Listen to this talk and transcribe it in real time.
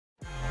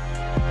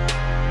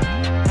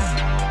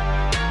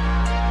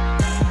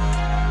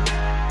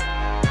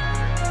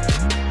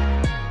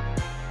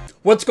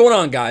What's going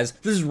on, guys?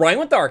 This is Ryan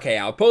with RK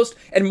Outpost,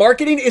 and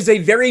marketing is a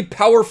very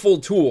powerful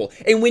tool,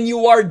 and when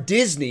you are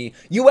Disney,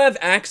 you have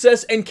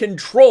access and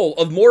control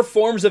of more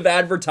forms of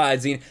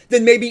advertising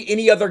than maybe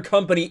any other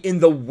company in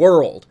the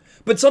world.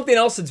 But something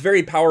else that's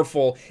very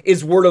powerful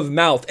is word of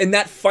mouth, and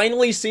that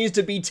finally seems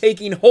to be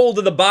taking hold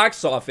of the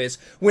box office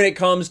when it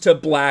comes to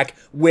Black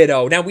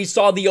Widow. Now, we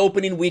saw the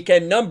opening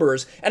weekend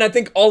numbers, and I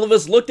think all of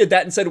us looked at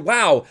that and said,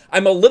 wow,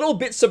 I'm a little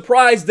bit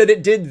surprised that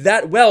it did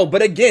that well.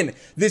 But again,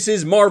 this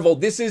is Marvel,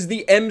 this is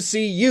the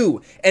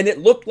MCU, and it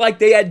looked like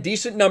they had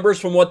decent numbers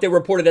from what they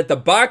reported at the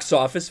box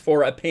office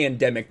for a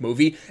pandemic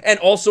movie, and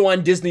also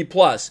on Disney+.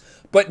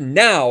 But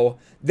now,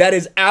 that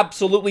is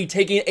absolutely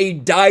taking a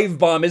dive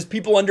bomb as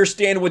people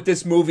understand what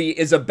this movie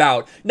is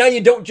about. Now you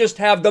don't just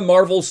have the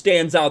Marvel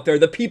stands out there,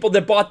 the people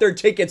that bought their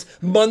tickets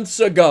months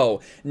ago.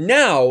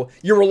 Now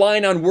you're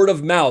relying on word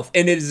of mouth,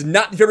 and it is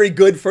not very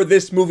good for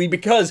this movie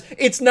because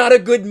it's not a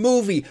good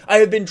movie. I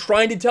have been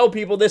trying to tell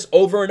people this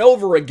over and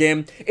over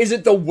again. Is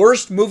it the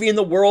worst movie in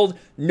the world?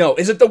 No.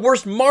 Is it the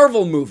worst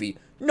Marvel movie?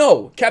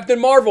 No,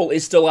 Captain Marvel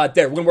is still out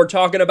there when we're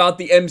talking about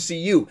the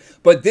MCU,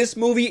 but this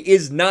movie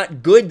is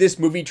not good. This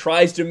movie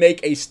tries to make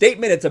a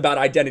statement. It's about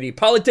identity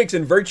politics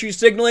and virtue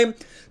signaling.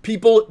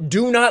 People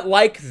do not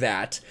like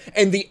that,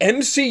 and the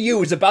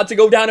MCU is about to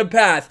go down a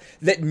path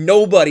that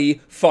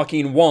nobody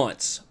fucking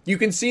wants. You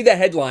can see the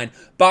headline,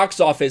 box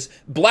office,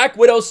 Black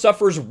Widow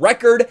suffers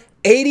record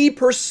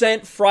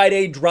 80%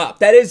 Friday drop.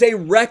 That is a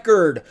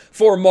record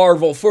for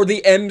Marvel, for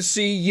the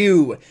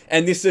MCU.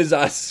 And this is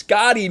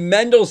Scotty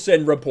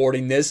Mendelson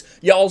reporting this.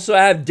 You also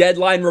have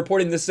Deadline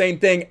reporting the same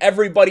thing.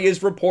 Everybody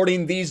is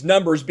reporting these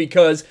numbers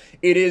because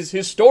it is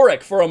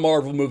historic for a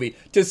Marvel movie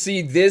to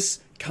see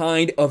this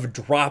kind of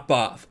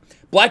drop-off.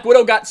 Black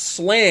Widow got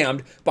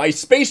slammed by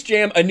Space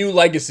Jam: A New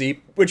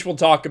Legacy, which we'll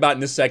talk about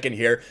in a second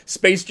here.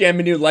 Space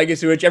Jam: A New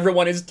Legacy, which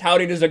everyone is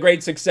touting as a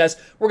great success.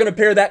 We're going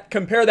to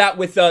compare that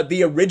with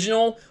the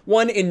original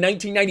one in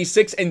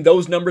 1996 and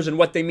those numbers and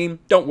what they mean.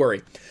 Don't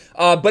worry.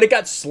 But it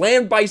got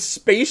slammed by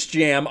Space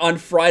Jam on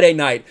Friday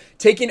night,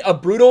 taking a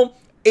brutal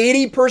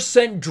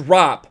 80%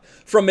 drop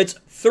from its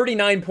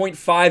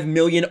 $39.5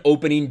 million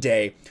opening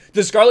day.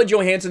 The Scarlett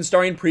Johansson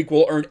starring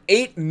prequel earned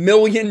 $8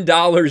 million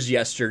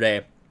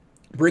yesterday,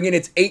 bringing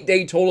its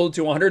 8-day total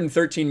to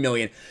 $113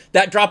 million.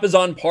 That drop is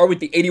on par with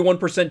the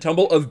 81%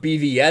 tumble of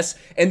BVS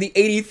and the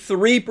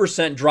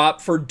 83% drop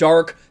for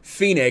Dark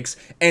Phoenix,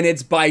 and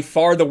it's by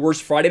far the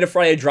worst Friday to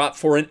Friday drop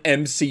for an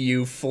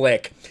MCU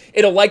flick.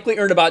 It'll likely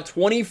earn about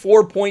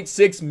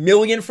 $24.6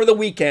 million for the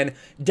weekend,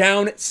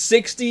 down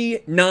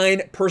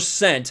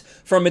 69%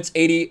 from its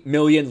 $80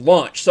 million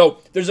launch. So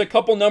there's a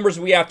couple numbers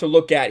we have to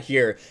look at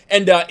here,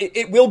 and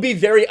it will be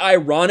very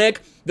ironic.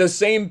 The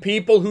same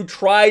people who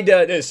tried,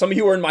 some of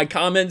you were in my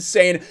comments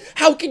saying,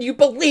 how can you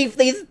believe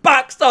these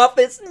box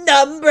office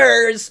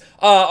numbers?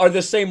 Are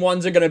the same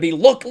ones that are going to be,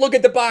 look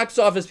at the box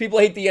office, people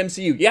hate the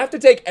MCU. You have to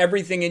take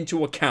everything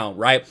into account,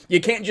 right? You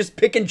can't just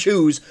pick and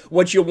choose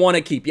what you want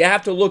to keep. You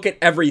have to look at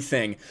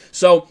everything.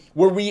 So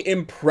were we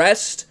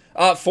impressed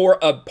for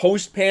a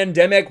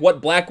post-pandemic,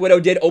 what Black Widow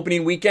did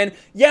opening weekend?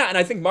 Yeah, and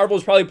I think Marvel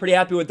is probably pretty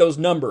happy with those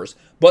numbers.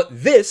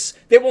 But this,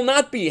 they will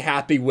not be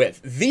happy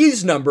with.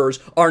 These numbers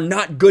are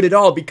not good at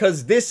all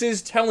because this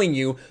is telling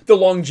you the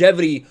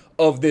longevity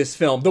of this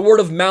film, the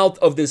word of mouth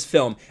of this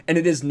film, and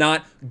it is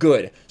not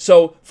good.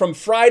 So from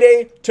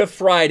Friday to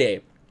Friday,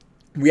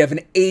 we have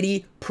an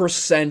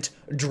 80%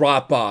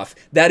 drop-off.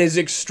 That is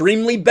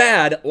extremely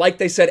bad, like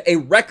they said, a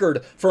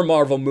record for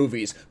Marvel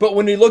movies. But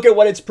when we look at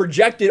what it's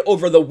projected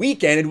over the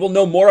weekend, and we'll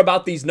know more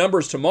about these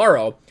numbers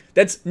tomorrow,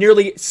 that's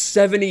nearly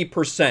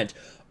 70%.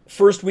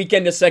 First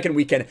weekend to second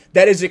weekend.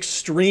 That is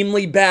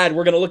extremely bad.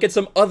 We're going to look at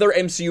some other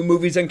MCU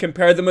movies and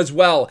compare them as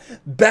well.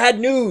 Bad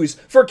news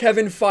for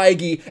Kevin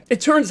Feige.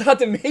 It turns out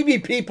that maybe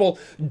people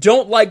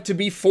don't like to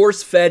be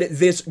force-fed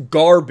this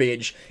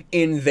garbage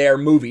in their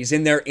movies,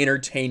 in their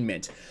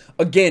entertainment.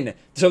 Again,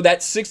 so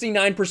that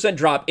 69%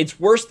 drop, it's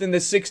worse than the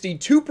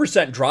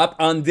 62% drop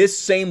on this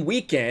same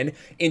weekend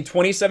in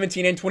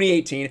 2017 and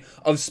 2018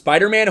 of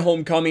Spider-Man: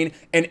 Homecoming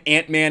and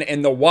Ant-Man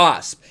and the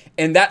Wasp.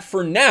 And that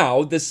for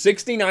now, the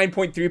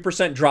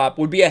 69.3% drop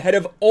would be ahead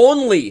of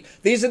only,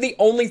 these are the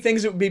only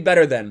things that would be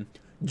better than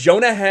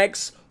Jonah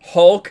Hex,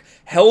 Hulk,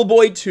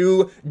 Hellboy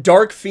 2,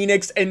 Dark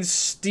Phoenix, and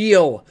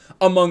Steel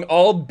among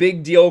all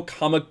big deal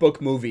comic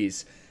book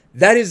movies.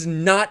 That is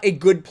not a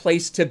good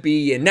place to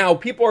be in. Now,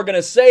 people are going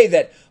to say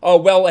that, oh,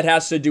 well, it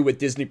has to do with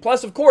Disney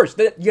Plus. Of course,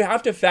 that you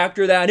have to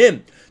factor that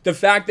in. The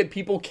fact that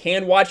people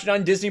can watch it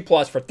on Disney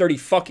Plus for $30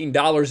 fucking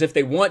if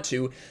they want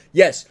to,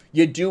 yes,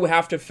 you do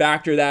have to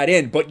factor that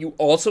in. But you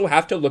also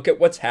have to look at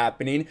what's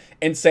happening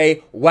and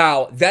say,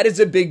 wow, that is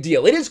a big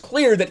deal. It is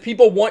clear that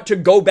people want to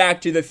go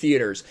back to the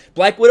theaters.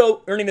 Black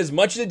Widow earning as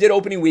much as it did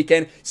opening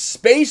weekend.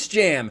 Space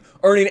Jam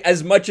earning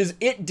as much as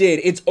it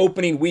did its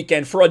opening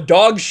weekend for a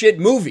dog shit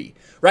movie.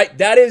 right?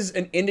 That is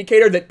an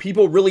indicator that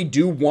people really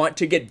do want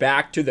to get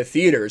back to the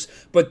theaters,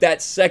 but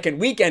that second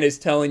weekend is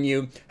telling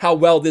you how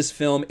well this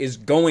film is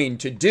going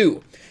to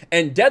do.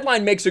 And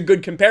Deadline makes a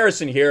good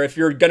comparison here if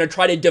you're going to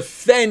try to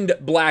defend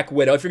Black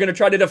Widow, if you're going to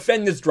try to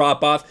defend this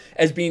drop-off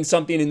as being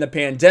something in the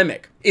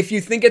pandemic. If you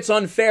think it's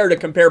unfair to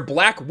compare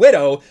Black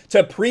Widow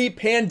to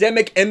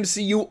pre-pandemic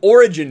MCU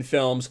origin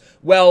films,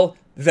 well,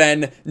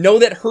 then know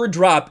that her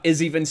drop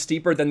is even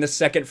steeper than the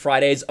second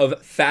Fridays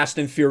of Fast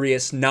and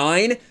Furious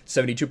 9,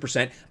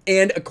 72%,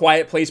 and A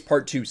Quiet Place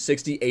Part 2,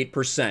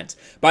 68%.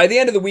 By the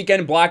end of the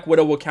weekend, Black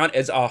Widow will count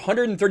as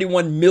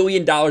 $131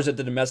 million at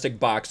the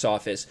domestic box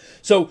office.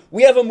 So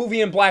we have a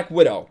movie in Black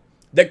Widow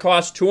that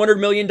costs $200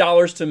 million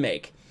to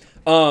make.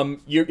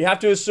 You have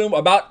to assume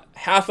about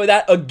half of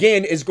that,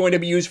 again, is going to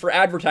be used for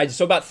advertising.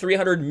 So about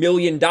 $300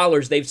 million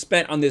they've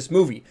spent on this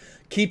movie.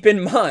 Keep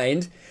in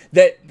mind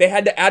that they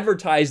had to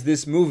advertise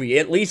this movie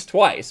at least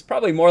twice,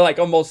 probably more like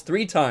almost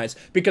 3 times,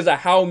 because of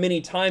how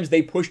many times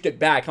they pushed it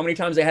back, how many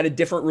times they had a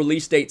different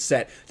release date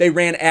set. They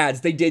ran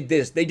ads, they did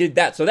this, they did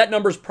that. So that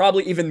number's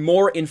probably even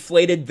more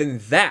inflated than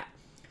that.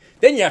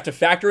 Then you have to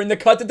factor in the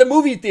cut that the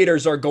movie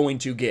theaters are going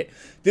to get.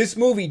 This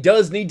movie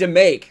does need to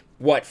make,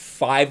 what,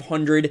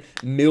 $500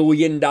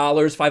 million,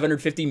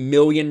 $550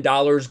 million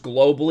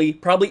globally?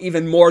 Probably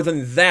even more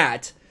than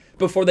that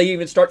before they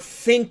even start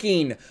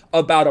thinking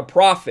about a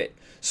profit.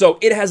 So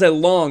it has a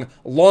long,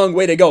 long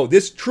way to go.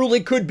 This truly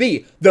could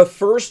be the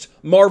first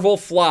Marvel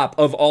flop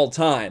of all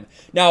time.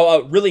 Now,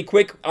 really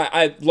quick,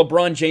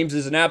 LeBron James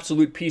is an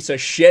absolute piece of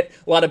shit.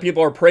 A lot of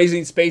people are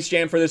praising Space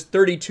Jam for this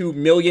 $32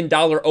 million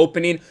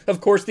opening.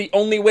 Of course, the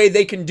only way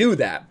they can do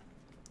that,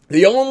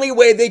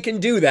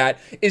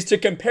 is to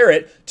compare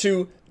it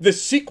to the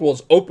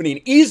sequel's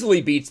opening. Easily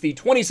beats the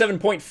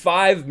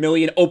 $27.5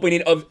 million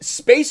opening of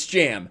Space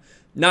Jam,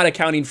 not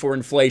accounting for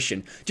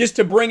inflation. Just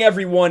to bring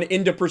everyone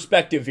into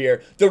perspective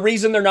here, the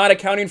reason they're not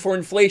accounting for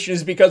inflation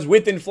is because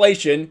with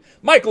inflation,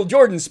 Michael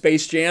Jordan's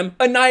Space Jam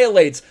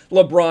annihilates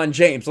LeBron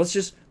James. Let's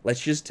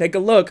just take a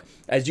look.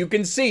 As you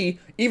can see,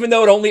 even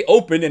though it only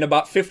opened in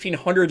about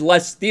 1,500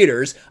 less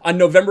theaters on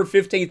November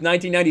 15th,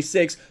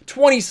 1996,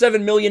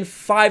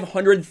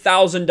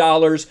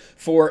 $27,500,000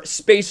 for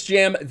Space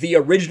Jam, the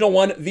original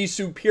one, the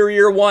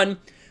superior one.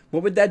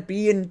 What would that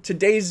be in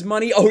today's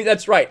money? Oh,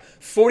 that's right,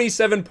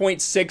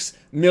 $47.6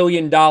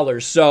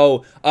 million.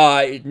 So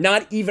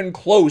not even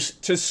close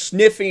to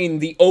sniffing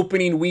the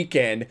opening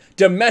weekend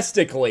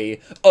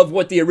domestically of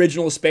what the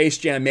original Space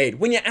Jam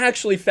made. When you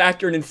actually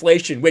factor in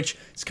inflation, which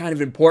is kind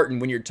of important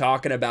when you're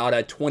talking about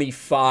a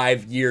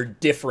 25-year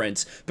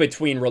difference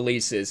between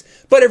releases.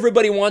 But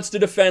everybody wants to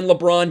defend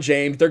LeBron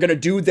James. They're going to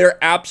do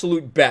their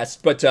absolute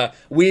best, but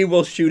we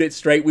will shoot it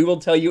straight. We will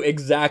tell you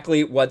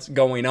exactly what's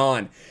going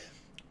on.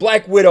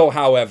 Black Widow,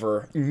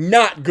 however,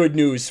 not good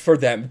news for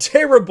them.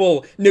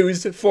 Terrible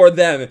news for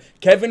them.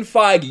 Kevin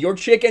Feige, your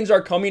chickens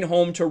are coming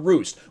home to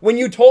roost. When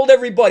you told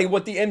everybody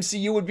what the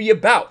MCU would be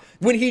about,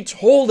 when he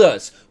told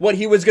us what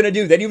he was going to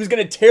do, that he was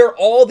going to tear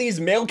all these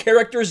male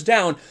characters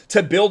down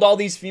to build all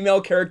these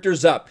female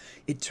characters up,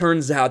 it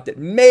turns out that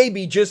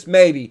maybe, just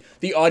maybe,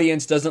 the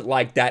audience doesn't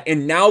like that.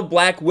 And now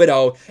Black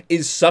Widow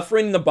is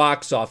suffering in the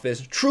box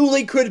office.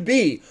 Truly could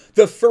be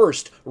the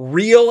first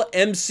real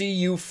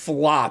MCU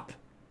flop.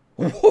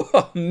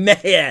 Whoa,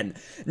 man,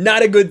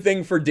 not a good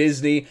thing for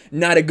Disney,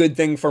 not a good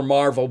thing for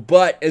Marvel,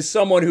 but as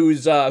someone who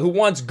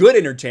wants good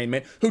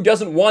entertainment, who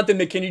doesn't want them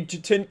to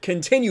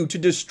continue to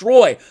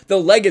destroy the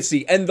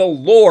legacy and the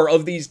lore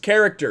of these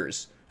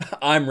characters,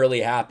 I'm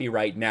really happy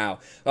right now.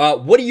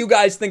 What do you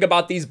guys think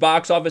about these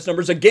box office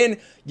numbers? Again,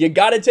 you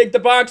got to take the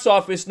box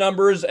office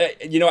numbers,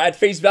 at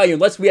face value,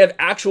 unless we have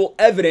actual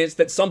evidence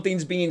that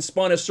something's being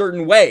spun a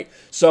certain way.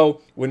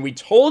 So when we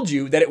told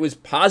you that it was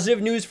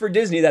positive news for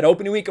Disney, that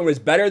opening weekend was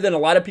better than a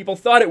lot of people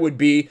thought it would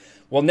be,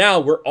 well, now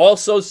we're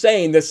also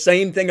saying the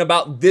same thing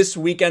about this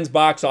weekend's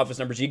box office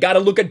numbers. You got to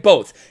look at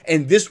both.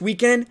 And this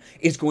weekend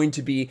is going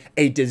to be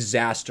a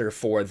disaster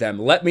for them.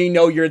 Let me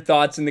know your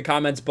thoughts in the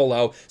comments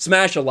below.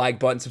 Smash a like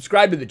button,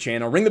 subscribe to the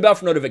channel, ring the bell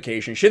for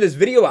notifications, share this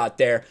video out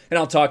there, and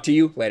I'll talk to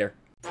you later.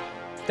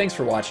 Thanks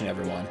for watching,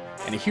 everyone.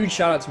 And a huge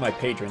shout out to my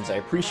patrons. I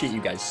appreciate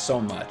you guys so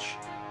much.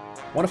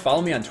 Want to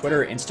follow me on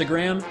Twitter or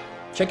Instagram?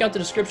 Check out the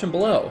description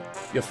below.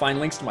 You'll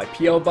find links to my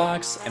P.O.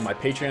 box and my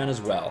Patreon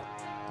as well.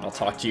 And I'll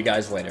talk to you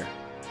guys later.